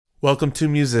Welcome to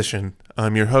Musician.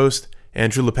 I'm your host,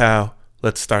 Andrew Lapow.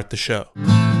 Let's start the show.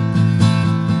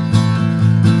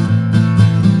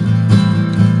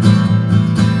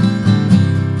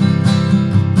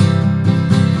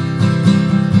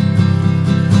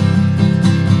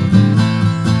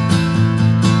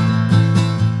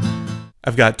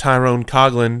 I've got Tyrone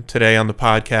Coughlin today on the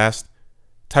podcast.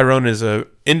 Tyrone is an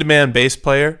in-demand bass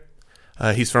player.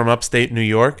 He's from upstate New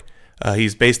York.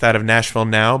 He's based out of Nashville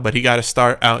now, but he got a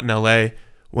start out in LA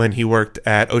when he worked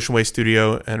at Ocean Way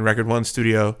Studio and Record One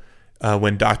Studio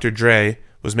when Dr. Dre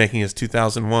was making his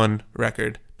 2001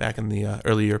 record back in the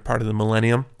earlier part of the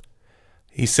millennium.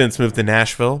 He's since moved to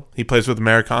Nashville. He plays with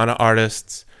Americana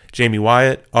artists Jamie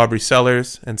Wyatt, Aubrey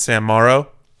Sellers, and Sam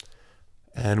Morrow.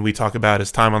 And we talk about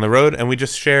his time on the road, and we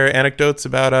just share anecdotes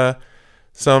about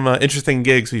some interesting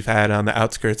gigs we've had on the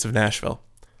outskirts of Nashville.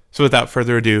 So without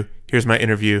further ado, here's my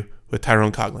interview with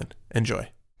Tyrone Coughlin. Enjoy.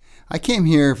 I came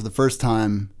here for the first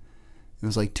time, it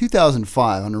was like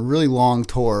 2005, on a really long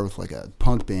tour with like a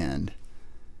punk band.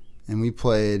 And we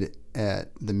played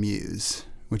at the Muse,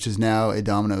 which is now a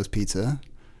Domino's Pizza.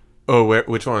 Oh,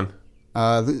 which one?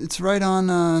 It's right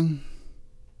on,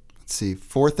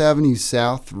 4th Avenue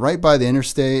South, right by the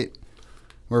interstate,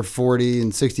 where 40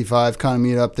 and 65 kind of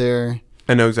meet up there.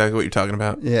 I know exactly what you're talking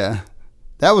about. Yeah.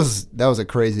 That was a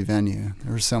crazy venue.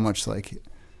 There was so much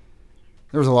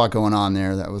there was a lot going on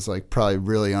there that was like probably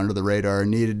really under the radar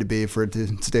and needed to be for it to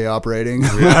stay operating.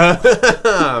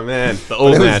 Oh, man, the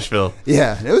old Nashville.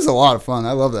 Yeah, it was a lot of fun.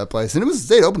 I love that place. And it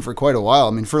stayed open for quite a while.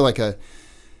 I mean, for like a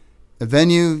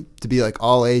venue to be like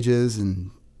all ages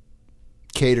and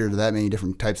cater to that many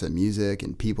different types of music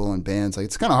and people and bands, like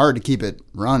it's kind of hard to keep it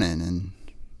running. And,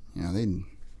 you know,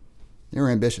 they were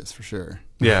ambitious for sure.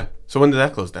 Yeah. So when did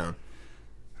that close down?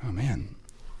 Oh, man.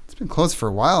 It's been closed for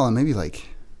a while, and maybe like...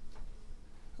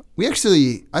 I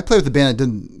played with the band that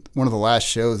did one of the last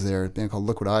shows there, a band called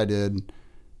Look What I Did,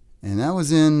 and that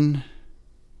was in...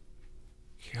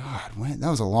 God, that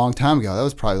was a long time ago. That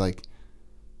was probably like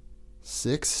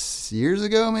 6 years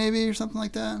ago, maybe, or something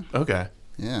like that. Okay.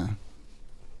 Yeah.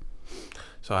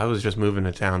 So I was just moving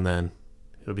to town then.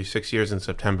 It'll be 6 years in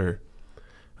September.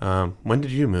 When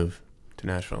did you move to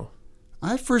Nashville?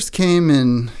 I first came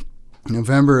in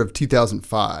November of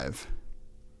 2005.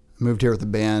 I moved here with a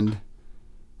band.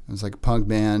 It was like a punk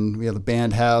band. We had a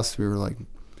band house. We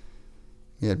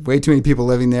had way too many people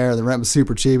living there. The rent was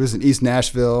super cheap. It was in East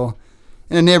Nashville,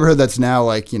 in a neighborhood that's now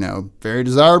like, you know, very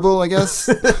desirable, I guess.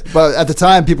 But at the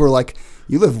time, people were like,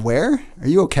 "You live where? Are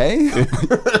you okay?"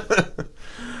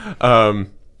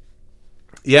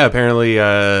 Yeah, apparently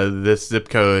this zip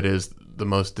code is the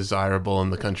most desirable in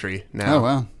the country now. Oh,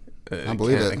 wow. I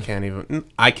believe it.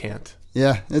 I can't.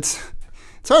 Yeah, it's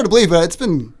hard to believe, but it's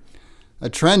been a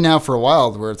trend now for a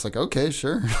while where it's like, okay,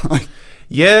 sure.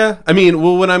 Yeah. I mean,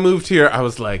 well, when I moved here, I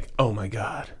was like, oh my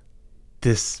God,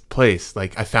 this place,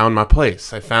 like I found my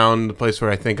place. I found the place where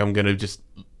I think I'm going to just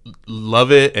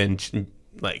love it. And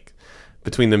like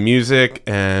between the music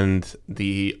and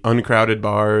the uncrowded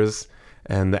bars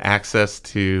and the access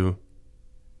to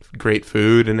great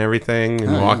food and everything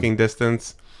and walking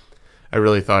distance, I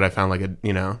really thought I found like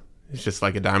it's just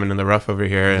like a diamond in the rough over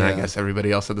here, and I guess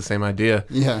everybody else had the same idea.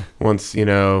 Yeah. Once, I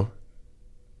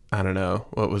don't know,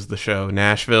 what was the show?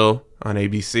 Nashville on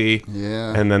ABC.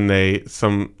 Yeah. And then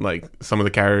some of the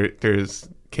characters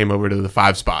came over to the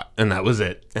 5 spot, and that was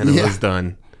it. And it was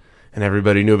done. And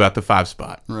everybody knew about the 5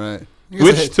 spot. Right.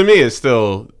 Which, to me, is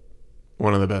still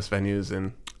one of the best venues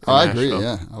in I Nashville. agree,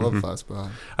 yeah. I love 5 spot.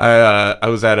 I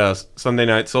was at a Sunday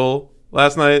Night Soul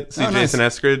last night, see nice. Jason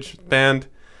Eskridge band.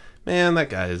 Man, that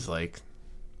guy is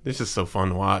it's just so fun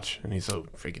to watch, and he's so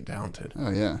freaking talented. Oh,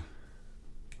 yeah.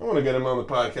 I want to get him on the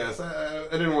podcast.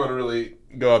 I didn't want to really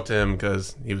go up to him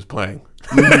because he was playing.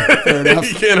 Fair enough.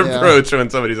 You can't approach when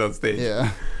somebody's on stage.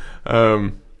 Yeah.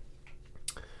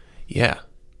 Yeah.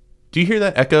 Do you hear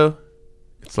that echo?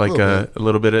 It's like a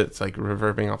little bit. It's like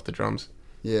reverbing off the drums.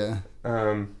 Yeah.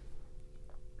 And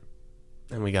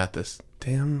we got this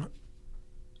damn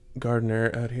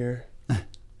gardener out here.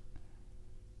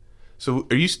 So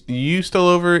are you still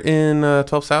over in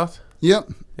 12 South? Yep.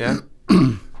 Yeah.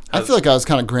 I feel like I was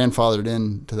kind of grandfathered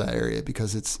into that area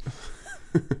because it's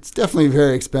definitely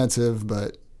very expensive,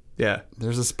 but yeah,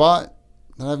 there's a spot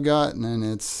that I've got, and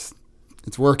it's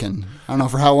working. I don't know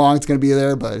for how long it's going to be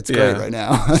there, but it's great right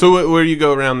now. So where do you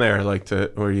go around there?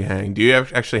 Where do you hang? Do you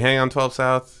actually hang on 12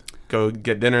 South? Go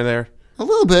get dinner there? A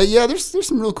little bit, yeah. There's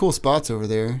some real cool spots over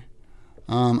there.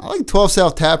 I like 12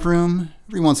 South Tap Room.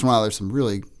 Every once in a while, there's some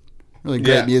really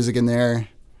great music in there.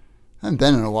 I haven't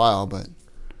been in a while, but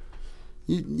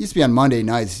you used to be on Monday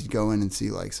nights. You'd go in and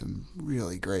see like some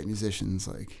really great musicians,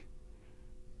 like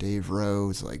Dave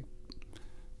Rose, like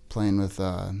playing with.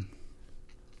 I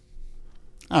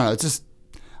don't know. It's just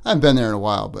I haven't been there in a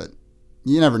while, but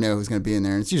you never know who's going to be in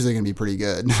there. It's usually going to be pretty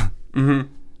good.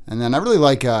 Mm-hmm. And then I really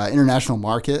like International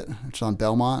Market, which is on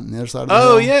Belmont on the other side of the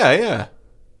Oh, hill. yeah.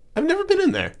 I've never been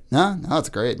in there. No, it's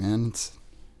great, man. It's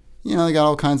they got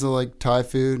all kinds of like Thai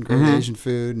food, great Asian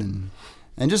food, and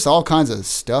just all kinds of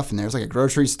stuff in there. It's like a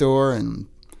grocery store, and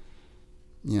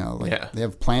they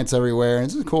have plants everywhere.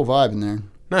 It's a cool vibe in there.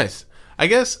 Nice. I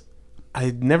guess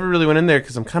I never really went in there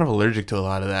because I'm kind of allergic to a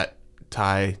lot of that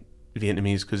Thai,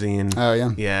 Vietnamese cuisine. Oh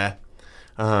yeah. Yeah.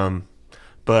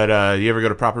 But you ever go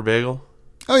to Proper Bagel?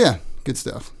 Oh yeah, good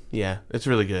stuff. Yeah, it's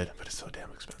really good, but it's so damn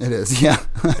expensive. It is, yeah.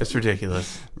 It's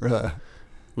ridiculous. Really.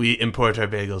 We import our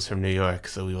bagels from New York,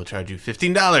 so we will charge you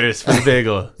 $15 for the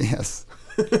bagel. Yes.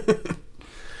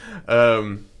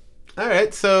 All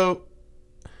right, so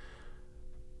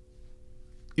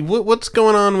what's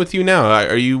going on with you now?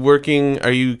 Are you working?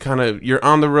 Are you you're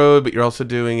on the road, but you're also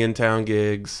doing in-town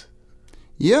gigs?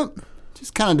 Yep.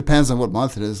 Just kind of depends on what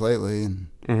month it is lately. And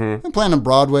I'm playing on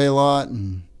Broadway a lot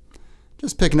and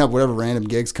just picking up whatever random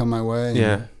gigs come my way.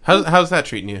 Yeah. How's that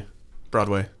treating you,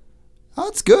 Broadway? Oh,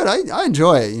 it's good. I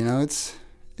enjoy it.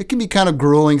 It can be kind of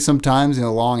grueling sometimes,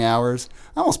 long hours.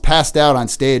 I almost passed out on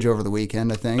stage over the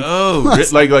weekend, I think. Oh,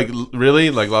 like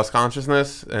really? Like lost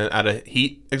consciousness out of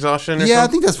heat exhaustion or something? I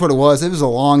think that's what it was. It was a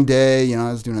long day.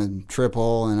 I was doing a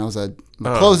triple, and I was at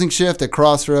my closing shift at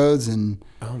Crossroads, and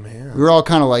oh man, we were all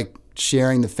kind of like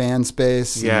sharing the fan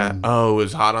space. Yeah. It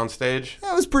was hot on stage?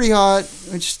 Yeah, it was pretty hot,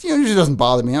 which usually doesn't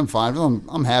bother me. I'm fine.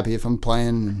 I'm happy if I'm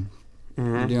playing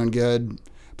and I'm doing good.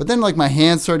 But then, like, my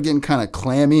hands started getting kind of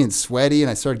clammy and sweaty,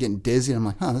 and I started getting dizzy. And I'm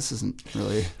like, this isn't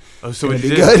really so be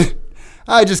good.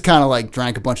 I just kind of, like,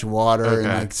 drank a bunch of water and,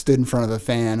 like, stood in front of a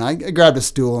fan. I grabbed a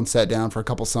stool and sat down for a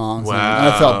couple songs. Wow. And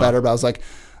I felt better, but I was like,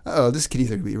 this could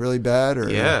either be really bad or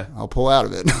I'll pull out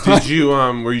of it. Did you,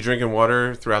 were you drinking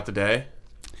water throughout the day?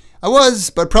 I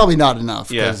was, but probably not enough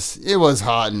because it was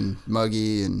hot and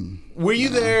muggy. And were you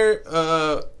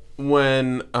there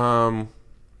when...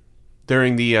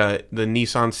 during the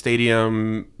Nissan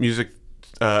Stadium music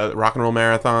rock and roll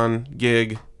marathon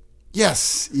gig?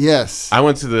 Yes. I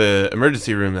went to the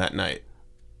emergency room that night.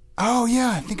 Oh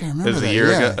yeah, I think I remember. It was that. a year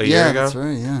ago. That's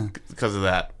right. Yeah, because of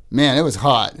that. Man, it was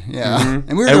hot. Yeah, and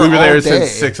we were there all day.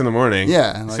 since 6 a.m.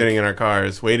 Yeah, sitting in our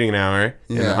cars, waiting an hour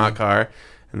in the hot car,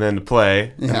 and then to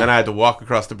play, and then I had to walk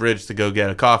across the bridge to go get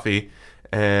a coffee,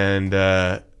 and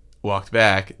walked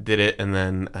back, did it, and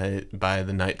then by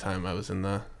the nighttime I was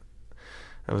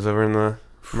over in the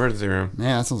emergency room.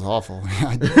 Man, that sounds awful.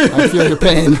 I feel your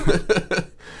pain.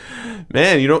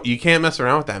 Man, you can't mess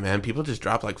around with that, man. People just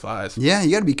drop like flies. Yeah,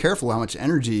 you got to be careful how much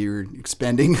energy you're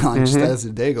expending on just as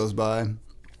the day goes by.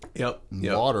 Yep.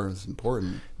 Water is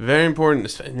important. Very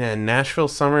important. Yeah, Nashville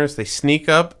summers, they sneak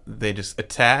up, they just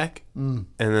attack, and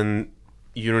then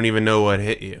you don't even know what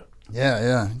hit you.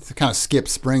 Yeah. It's kind of skipped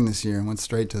spring this year and went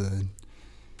straight to the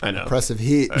oppressive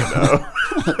heat. I know.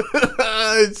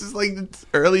 It's just like it's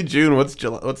early June. What's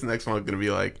the next month going to be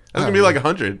like? That's going to be like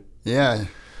 100. Yeah.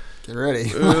 Get ready.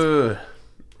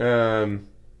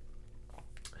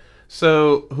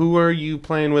 So who are you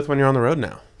playing with when you're on the road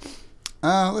now?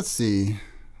 Let's see.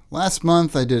 Last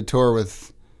month I did a tour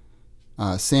with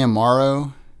Sam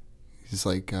Morrow. He's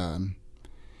like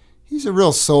he's a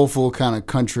real soulful kind of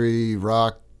country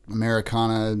rock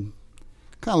Americana,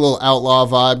 kind of a little outlaw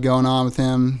vibe going on with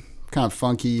him. Kind of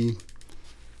funky.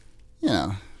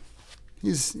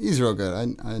 He's real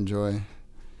good. I enjoy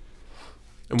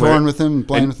touring with him,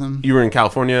 playing with him. You were in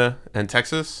California and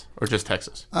Texas, or just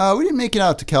Texas? We didn't make it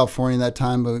out to California that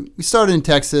time, but we started in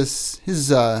Texas.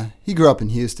 He grew up in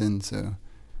Houston, so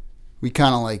we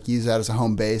kind of like use that as a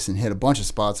home base and hit a bunch of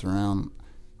spots around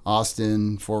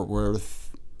Austin, Fort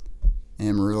Worth,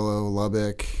 Amarillo,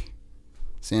 Lubbock,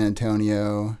 San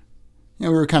Antonio. We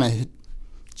were kind of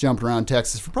jumping around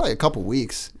Texas for probably a couple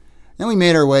weeks. Then we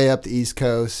made our way up the East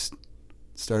Coast,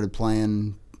 started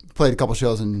played a couple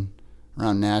shows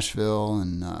around Nashville,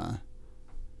 and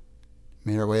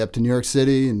made our way up to New York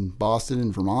City and Boston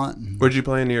and Vermont. Where'd you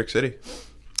play in New York City?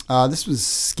 This was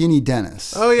Skinny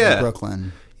Dennis. Oh, yeah. In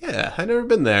Brooklyn. Yeah, I'd never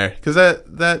been there because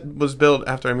that was built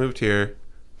after I moved here.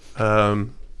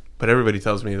 But everybody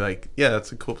tells me, like, yeah,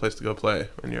 that's a cool place to go play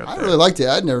when you're up there. I really liked it.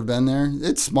 I'd never been there.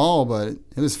 It's small, but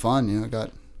it was fun. It got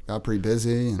pretty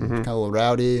busy and kind of a little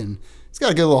rowdy, and it's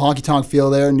got a good little honky-tonk feel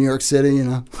there in New York City,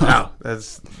 Wow,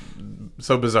 that's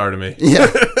so bizarre to me.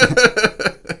 Yeah.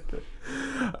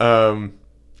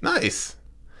 Nice.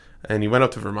 And you went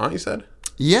up to Vermont, you said?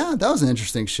 Yeah, that was an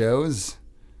interesting show. It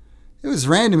was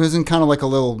random. It was in kind of like a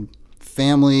little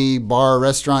family bar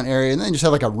restaurant area, and then just had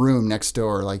like a room next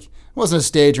door. Like it wasn't a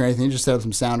stage or anything. Just set up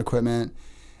some sound equipment,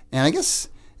 and I guess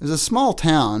it was a small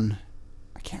town.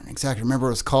 I can't exactly remember what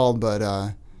it was called, but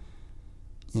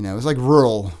it was like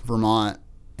rural Vermont,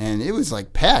 and it was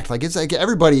like packed. Like it's like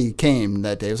everybody came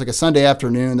that day. It was like a Sunday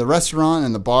afternoon. The restaurant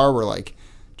and the bar were like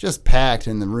just packed,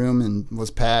 and the room was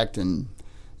packed, and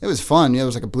it was fun. There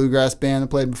was like a bluegrass band that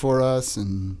played before us,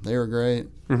 and they were great.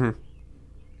 Mm-hmm.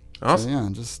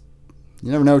 Awesome. So,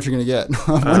 you never know what you're going to get.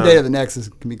 One day to the next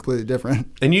can be completely different.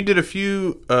 And you did a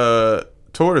few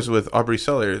tours with Aubrey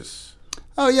Sellers.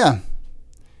 Oh, yeah.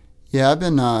 Yeah, I've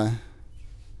been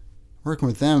working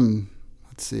with them.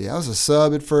 Let's see. I was a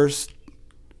sub at first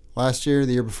last year,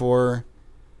 the year before.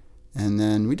 And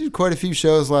then we did quite a few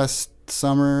shows last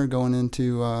summer going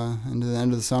into the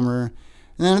end of the summer.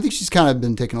 And then I think she's kind of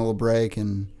been taking a little break.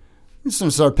 And we're just going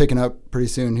to start picking up pretty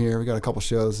soon here. We got a couple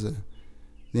shows at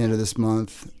the end of this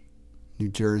month, New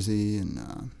Jersey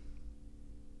and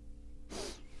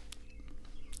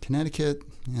Connecticut.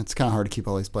 Yeah, it's kind of hard to keep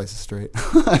all these places straight.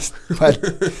 But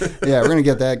yeah, we're going to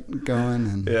get that going.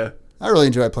 And yeah. I really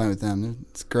enjoy playing with them.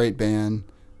 It's a great band.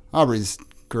 Aubrey's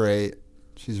great.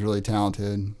 She's really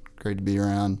talented. Great to be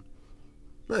around.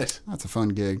 Nice. That's a fun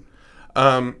gig.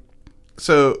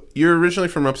 So you're originally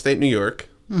from upstate New York.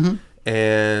 Mm-hmm.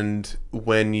 And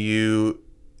when you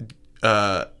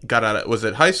got out of, was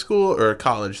it high school or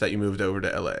college that you moved over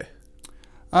to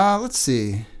LA? Let's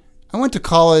see. I went to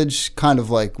college kind of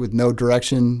like with no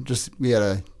direction. Just we had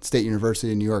a state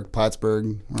university in New York,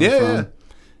 Plattsburgh. Yeah.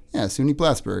 Yeah, SUNY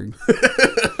Plattsburgh.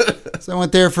 So I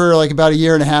went there for like about a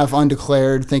year and a half,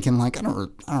 undeclared, thinking like I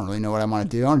don't really know what I want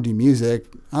to do. I want to do music.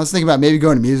 I was thinking about maybe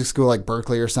going to music school like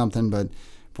Berkeley or something, but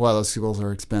boy, those schools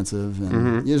are expensive,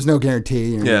 and there's no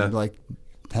guarantee like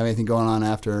have anything going on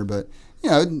after. But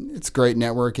it's great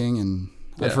networking, and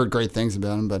I've heard great things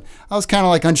about them. But I was kind of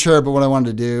like unsure about what I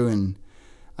wanted to do, and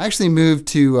I actually moved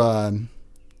to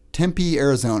Tempe,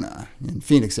 Arizona, in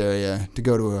Phoenix area to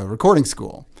go to a recording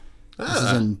school. This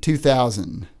is in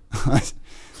 2000. I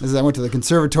went to the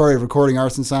Conservatory of Recording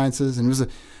Arts and Sciences, and it was a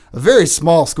very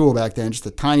small school back then, just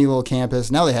a tiny little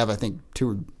campus. Now they have, I think, 2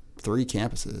 or 3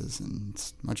 campuses, and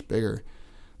it's much bigger.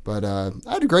 But I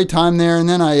had a great time there, and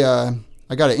then I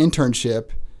got an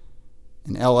internship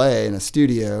in L.A. in a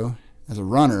studio as a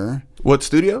runner. What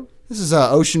studio? This is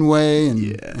Ocean Way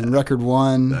and Record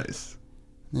One. Nice.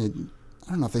 I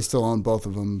don't know if they still own both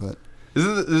of them, but... Is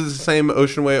this the same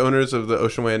Ocean Way owners of the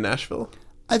Ocean Way in Nashville?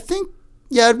 I think,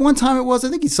 at one time it was. I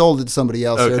think he sold it to somebody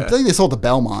else. Okay. I think they sold to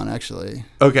Belmont, actually.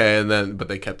 Okay, but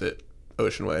they kept it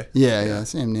Ocean Way. Yeah,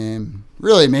 same name.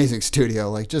 Really amazing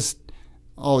studio. Like, just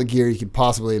all the gear you could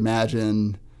possibly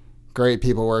imagine. Great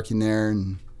people working there.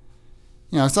 And,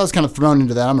 so I was kind of thrown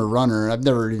into that. I'm a runner. I've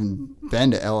never even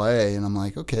been to L.A., and I'm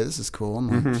like, okay, this is cool. I'm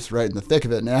like just right in the thick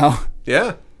of it now.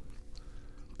 Yeah.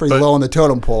 Pretty low on the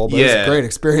totem pole, but it's a great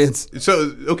experience.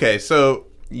 So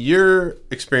your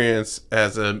experience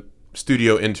as a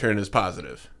studio intern is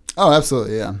positive. Oh,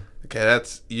 absolutely, yeah. Okay,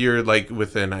 you're like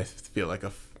within, I feel like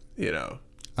it can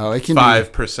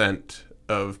 5%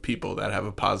 of people that have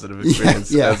a positive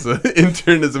experience as an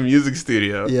intern as a music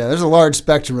studio. Yeah, there's a large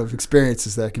spectrum of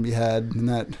experiences that can be had in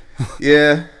that.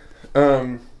 Yeah.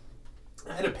 I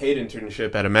had a paid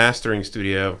internship at a mastering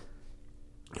studio,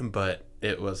 but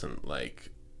it wasn't like...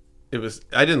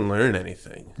 I didn't learn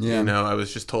anything. Yeah. I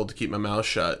was just told to keep my mouth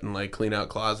shut and like clean out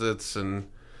closets and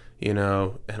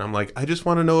I'm like, I just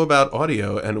want to know about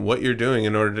audio and what you're doing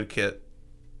in order to get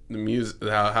the music,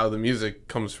 how the music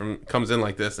comes in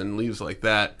like this and leaves like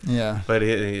that. Yeah. But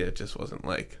it just wasn't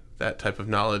like that type of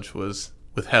knowledge was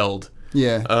withheld.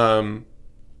 Yeah.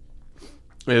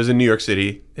 It was in New York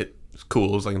City. It was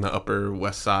cool. It was like in the Upper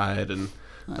West Side and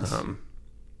nice.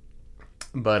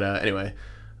 Anyway.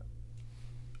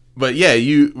 But yeah,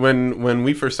 when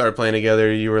we first started playing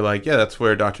together, you were like, yeah, that's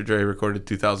where Dr. Dre recorded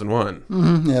 2001.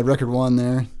 Mm-hmm. Yeah, Record One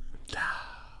there.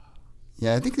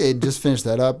 Yeah, I think they had just finished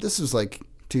that up. This was like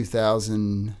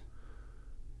 2000,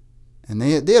 and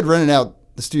they had rented out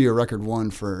the studio Record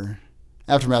One for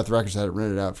Aftermath Records had it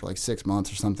rented out for like 6 months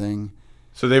or something.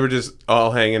 So they were just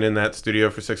all hanging in that studio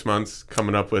for 6 months,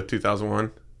 coming up with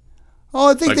 2001. Oh,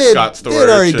 I think like they had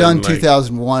already done like,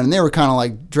 2001, and they were kind of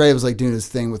like, Dre was like doing his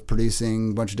thing with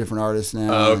producing a bunch of different artists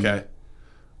now. Oh, okay.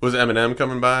 Was Eminem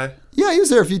coming by? Yeah, he was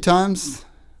there a few times.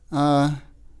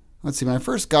 Let's see, when I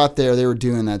first got there, they were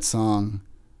doing that song.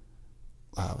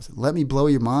 Was it Let Me Blow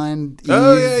Your Mind? Eve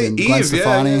and Gwen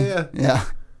Stefani. Yeah.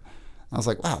 I was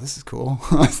like, wow, this is cool.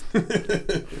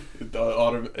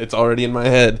 It's already in my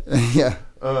head. Yeah.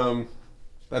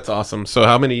 That's awesome. So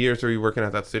how many years were you working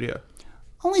at that studio?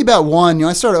 Only about one.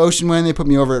 I started Ocean Wind. They put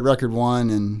me over at Record One,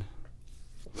 and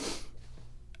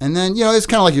then it's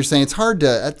kind of like you're saying. It's hard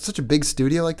to at such a big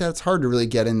studio like that. It's hard to really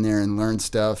get in there and learn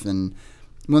stuff. And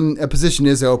when a position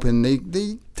is open,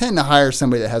 they tend to hire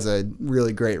somebody that has a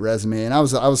really great resume. And I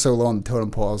was so low on the totem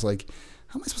pole. I was like,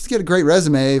 how am I supposed to get a great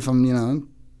resume if I'm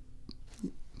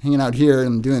hanging out here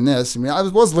and doing this? I mean, I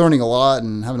was learning a lot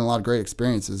and having a lot of great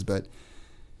experiences, but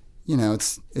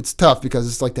it's tough because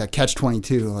it's like that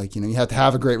catch-22. Like, you have to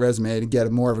have a great resume to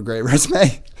get more of a great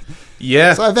resume.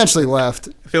 Yeah. So I eventually left.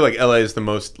 I feel like LA is the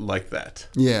most like that.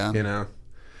 Yeah.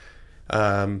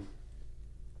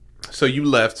 So you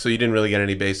left, so you didn't really get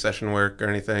any bass session work or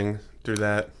anything through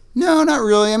that? No, not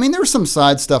really. I mean, there was some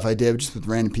side stuff I did just with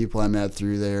random people I met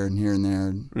through there and here and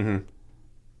there. Mm-hmm.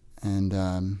 And,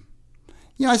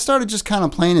 I started just kind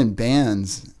of playing in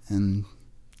bands and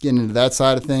getting into that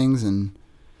side of things. And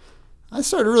I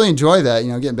started to really enjoy that,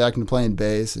 getting back into playing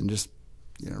bass and just,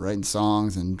 writing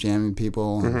songs and jamming with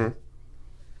people. Mm-hmm.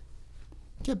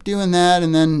 Kept doing that.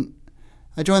 And then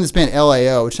I joined this band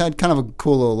LAO, which had kind of a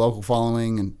cool little local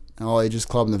following, and an all ages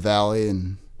club in the Valley.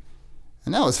 And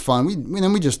that was fun.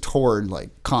 We just toured like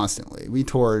constantly. We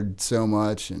toured so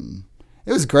much, and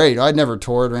it was great. I'd never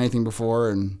toured or anything before,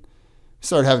 and we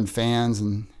started having fans.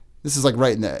 And this is like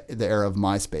right in the era of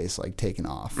MySpace, like taking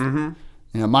off. Mm-hmm.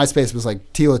 MySpace was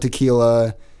like Tila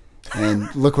Tequila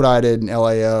and Look What I Did in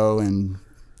LAO and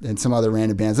some other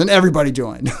random bands, and everybody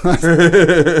joined. But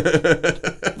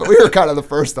we were kind of the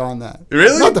first on that.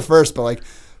 Really? Not the first, but like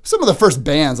some of the first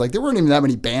bands. Like there weren't even that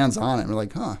many bands on it. We're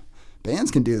like,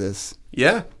 bands can do this.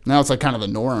 Yeah. Now it's like kind of the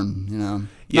norm,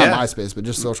 Yeah. Not MySpace, but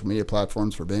just social media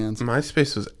platforms for bands.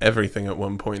 MySpace was everything at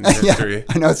one point in history. Yeah,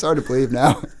 I know, it's hard to believe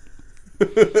now.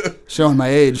 Showing my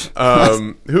age.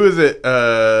 Who is it?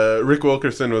 Rick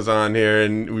Wilkerson was on here,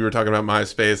 and we were talking about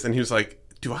MySpace, and he was like,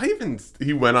 he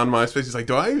went on MySpace. He's like,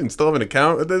 do I even still have an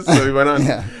account with this? So he went on,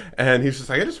 Yeah. And he's just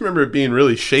like, I just remember it being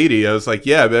really shady. I was like,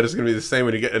 yeah, I bet it's going to be the same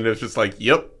when you get, and it's just like,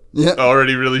 yep,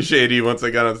 already really shady once I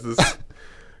got onto this.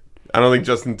 I don't think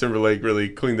Justin Timberlake really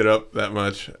cleaned it up that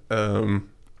much.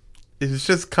 It's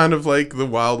just kind of like the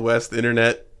Wild West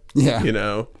internet. Yeah.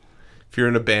 If you're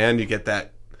in a band, you get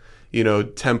that,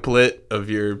 template of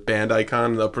your band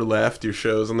icon in the upper left, your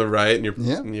shows on the right, and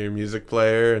your music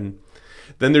player. And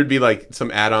then there'd be like some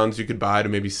add-ons you could buy to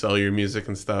maybe sell your music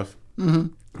and stuff. Mm-hmm.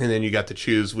 And then you got to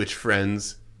choose which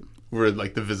friends were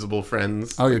like the visible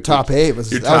friends. Oh, your top 8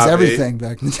 was everything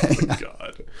back in the day. Oh,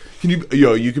 God.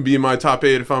 You can be in my top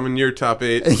 8 if I'm in your top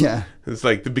 8. Yeah. It's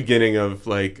like the beginning of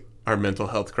like our mental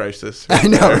health crisis. Right? I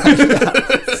know.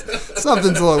 Right?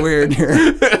 Something's a little weird here.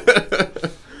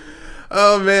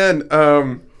 Oh man.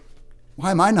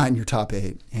 Why am I not in your top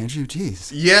 8, Andrew?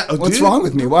 Jeez. Yeah. What's wrong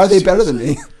with me? Why are they better than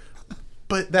me?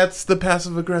 But that's the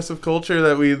passive aggressive culture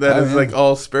that is like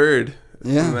all spurred.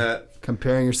 Yeah. From that.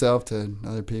 Comparing yourself to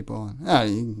other people. You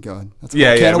can go. That's We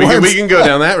can go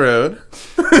down that road.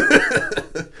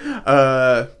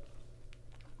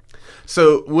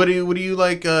 So what do you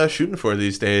like shooting for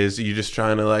these days? Are you just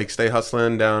trying to like stay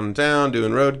hustling downtown,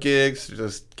 doing road gigs,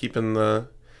 just keeping the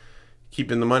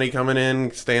money coming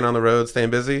in, staying on the road, staying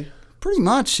busy? Pretty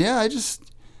much, yeah. I just,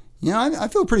 I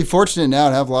feel pretty fortunate now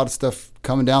to have a lot of stuff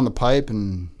coming down the pipe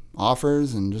and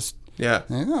offers and just, do I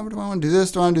want to do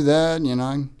this? Do I want to do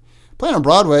that? Playing on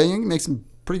Broadway, you can make some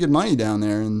pretty good money down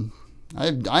there, and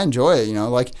I enjoy it.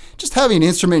 Like just having an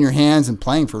instrument in your hands and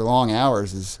playing for long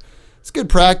hours it's good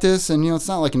practice, and it's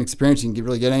not like an experience you can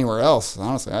really get anywhere else.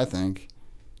 Honestly, I think.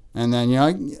 And then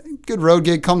a good road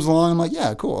gig comes along, I'm like,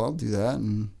 yeah, cool, I'll do that,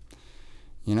 and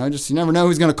just you never know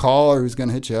who's gonna call or who's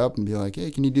gonna hit you up and be like,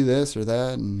 hey, can you do this or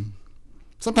that? And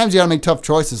sometimes you gotta make tough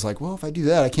choices, like, well, if I do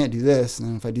that, I can't do this, and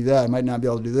then if I do that, I might not be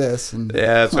able to do this. And yeah,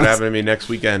 that's what happened to me next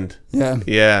weekend.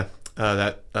 Yeah.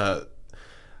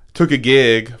 Took a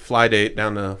gig, fly date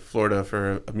down to Florida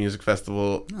for a music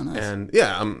festival. Oh, nice. And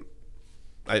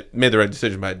I made the right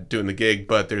decision by doing the gig,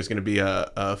 but there's going to be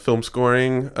a film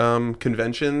scoring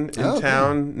convention in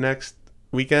town next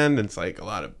weekend. And it's like a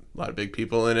lot of big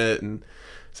people in it, and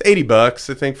it's $80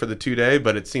 I think for the 2-day,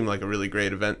 but it seemed like a really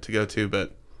great event to go to.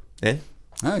 But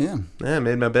oh yeah, I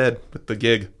made my bed with the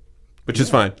gig, which is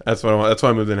fine. That's what I want. That's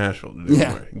why I moved to Nashville, to do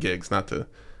more gigs, not to.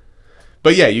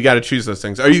 But yeah, you got to choose those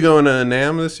things. Are you going to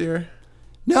NAMM this year?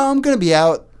 No, I'm going to be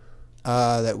out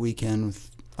that weekend with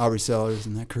Aubrey Sellers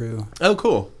and that crew. Oh,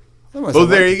 cool. Otherwise, well,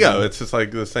 there you go. It's just like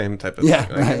the same type of thing.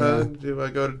 Like, Right, do I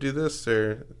go to do this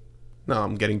or no?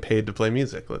 I'm getting paid to play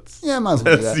music. Might as well do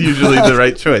that. That's usually the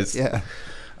right choice. Yeah.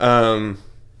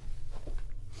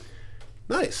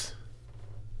 Nice.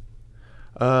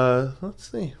 Let's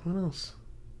see what else.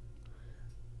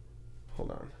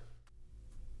 Hold on.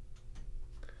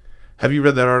 Have you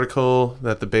read that article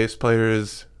that the bass player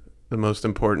is the most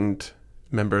important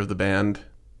member of the band?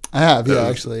 I have, yeah,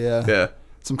 actually, yeah. Yeah.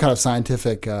 Some kind of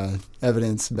scientific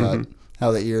evidence about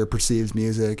how the ear perceives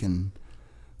music, and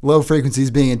low frequencies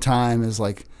being in time is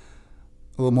like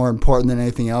a little more important than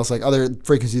anything else. Like other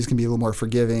frequencies can be a little more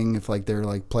forgiving if like they're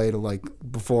like played like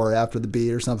before or after the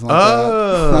beat or something like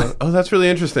that. Oh, that's really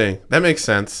interesting. That makes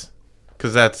sense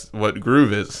because that's what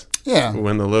groove is. Yeah.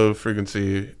 When the low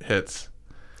frequency hits.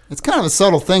 It's kind of a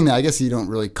subtle thing that I guess you don't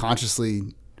really consciously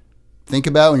think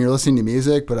about when you're listening to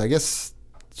music, but I guess,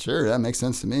 sure, that makes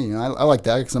sense to me. You know, I like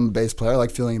that because I'm a bass player. I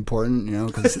like feeling important, you know,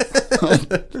 because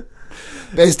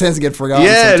bass tends to get forgotten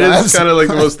sometimes. It is kind of like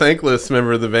the most thankless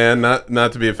member of the band.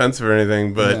 Not to be offensive or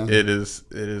anything, but it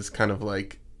is kind of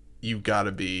like you got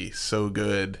to be so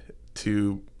good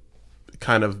to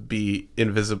kind of be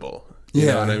invisible. You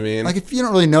know what I mean? Like if you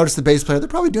don't really notice the bass player, they're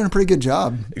probably doing a pretty good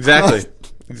job. Exactly.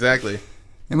 Exactly.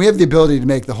 And we have the ability to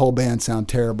make the whole band sound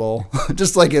terrible,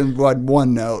 just like in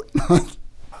one note.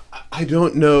 I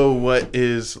don't know what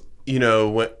is,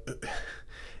 what.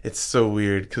 It's so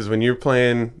weird because when you're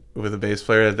playing with a bass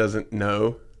player that doesn't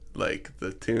know like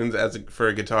the tunes, for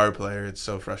a guitar player, it's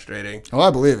so frustrating. Oh,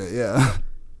 I believe it. Yeah,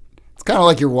 it's kind of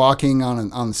like you're walking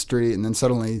on the street, and then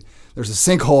suddenly there's a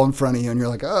sinkhole in front of you, and you're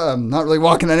like, "Oh, I'm not really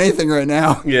walking on anything right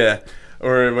now." Yeah,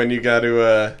 or when you got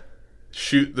to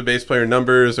shoot the bass player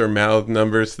numbers or mouth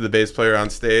numbers to the bass player on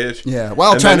stage. Yeah,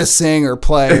 while trying to sing or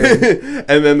play.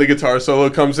 And then the guitar solo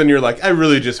comes in, you're like, I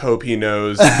really just hope he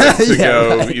knows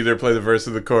to either play the verse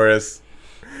or the chorus.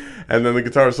 And then the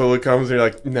guitar solo comes and you're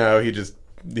like, no, he just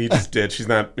ditched. He's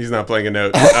not playing a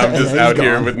note. I'm just out gone.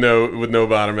 here with no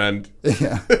bottom end.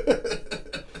 Yeah.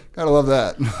 Gotta love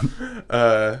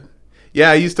that. Yeah,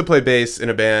 I used to play bass in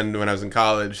a band when I was in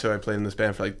college, so I played in this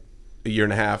band for like a year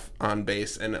and a half on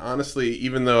bass. And honestly,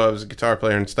 even though I was a guitar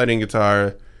player and studying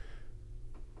guitar,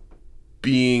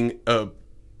 being a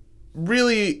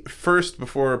really first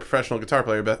before a professional guitar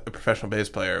player, but a professional bass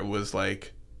player was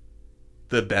like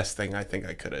the best thing I think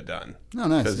I could have done. Oh,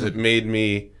 nice. Because it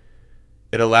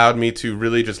allowed me to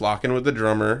really just lock in with the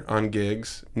drummer on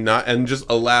gigs, and just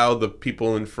allow the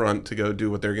people in front to go do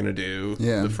what they're going to do.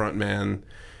 Yeah. The front man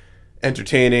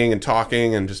entertaining and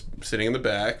talking and just sitting in the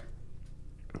back.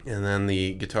 And then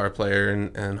the guitar player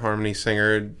and harmony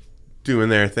singer doing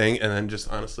their thing, and then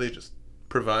just honestly just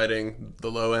providing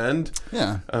the low end.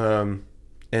 Yeah. And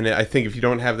I think if you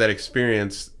don't have that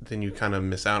experience, then you kind of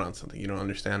miss out on something. You don't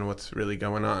understand what's really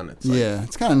going on. It's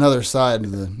it's kind of another side,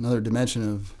 another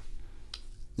dimension of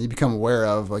that you become aware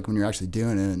of, like when you're actually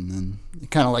doing it, and then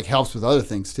it kind of like helps with other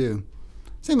things too.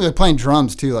 Same with playing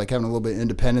drums too, like having a little bit of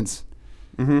independence.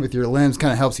 With your limbs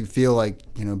kind of helps you feel like,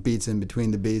 beats in between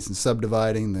the beats and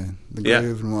subdividing the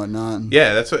groove and whatnot.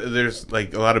 Yeah, that's what there's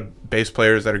like a lot of bass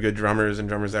players that are good drummers and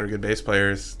drummers that are good bass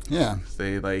players. Yeah.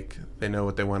 They know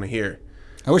what they want to hear.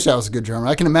 I wish I was a good drummer.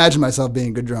 I can imagine myself being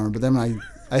a good drummer, but then when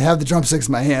I have the drumsticks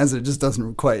in my hands, it just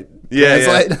doesn't quite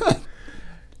translate. Yeah.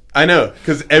 I know,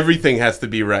 because everything has to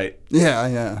be right.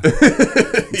 Yeah.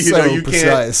 You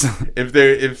precise. Can't.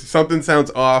 If something sounds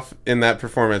off in that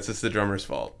performance, it's the drummer's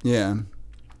fault. Yeah.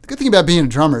 The good thing about being a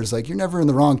drummer is like you're never in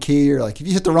the wrong key, or like if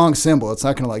you hit the wrong cymbal, it's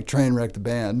not going to like train wreck the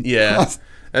band. Yeah,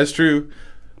 that's true.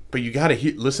 But you got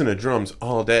to listen to drums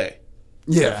all day.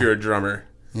 Yeah. If you're a drummer.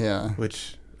 Yeah.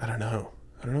 Which I don't know.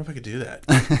 I don't know if I could do that.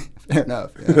 Fair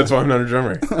enough. Yeah. That's why I'm not a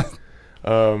drummer.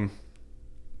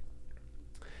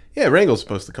 Yeah, Rangel's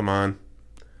supposed to come on.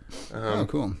 Oh,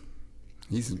 cool.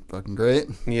 He's fucking great.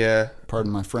 Yeah.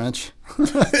 Pardon my French.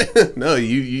 No,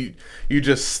 you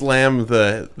just slammed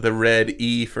the red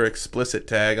E for explicit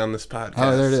tag on this podcast.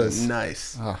 Oh, there it is.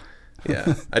 Nice. Oh.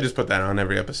 Yeah. I just put that on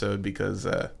every episode because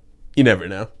you never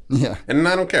know. Yeah. And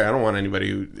I don't care. I don't want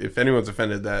anybody if anyone's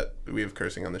offended that we have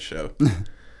cursing on the show.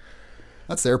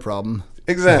 That's their problem.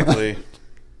 Exactly.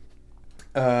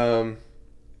 But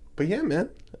yeah,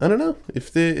 man. I don't know.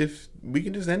 If we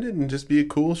can just end it and just be a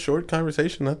cool, short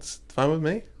conversation, that's fine with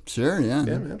me. Sure, yeah.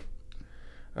 Yeah, man.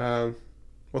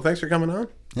 Well, thanks for coming on.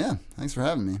 Yeah, thanks for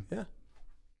having me. Yeah.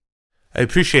 I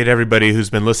appreciate everybody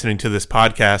who's been listening to this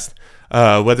podcast.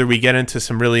 Whether we get into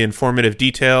some really informative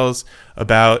details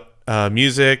about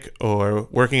music or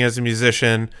working as a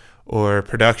musician or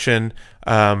production,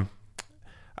 I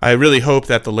really hope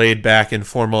that the laid-back,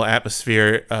 informal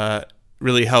atmosphere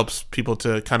really helps people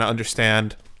to kind of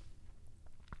understand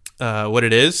what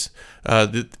it is,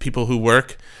 the people who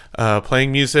work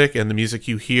playing music and the music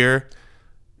you hear.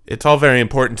 It's all very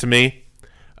important to me.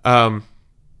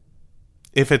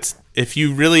 If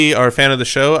you really are a fan of the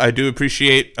show, I do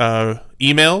appreciate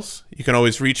emails. You can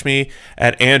always reach me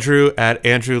at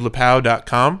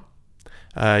andrew@andrewlepow.com.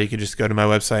 You can just go to my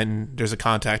website and there's a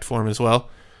contact form as well.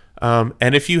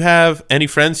 And if you have any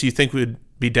friends you think would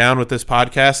be down with this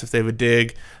podcast, if they would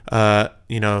dig,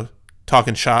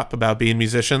 talking shop about being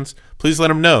musicians, please let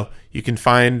them know. You can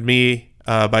find me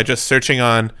by just searching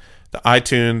on the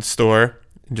iTunes store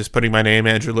and just putting my name,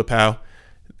 Andrew Lipow.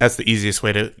 That's the easiest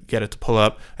way to get it to pull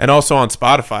up. And also on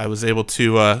Spotify. I was able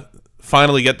to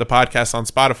finally get the podcast on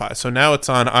Spotify. So now it's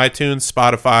on iTunes,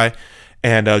 Spotify,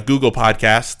 and Google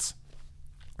Podcasts,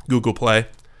 Google Play.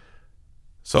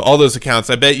 So all those accounts,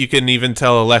 I bet you can even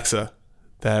tell Alexa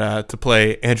that to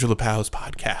play Andrew Lipow's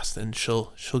podcast, and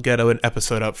she'll get an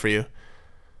episode up for you.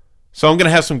 So I'm going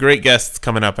to have some great guests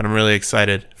coming up, and I'm really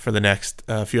excited for the next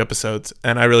few episodes.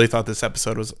 And I really thought this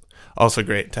episode was also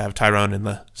great to have Tyrone in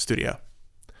the studio.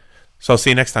 So I'll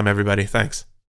see you next time, everybody. Thanks.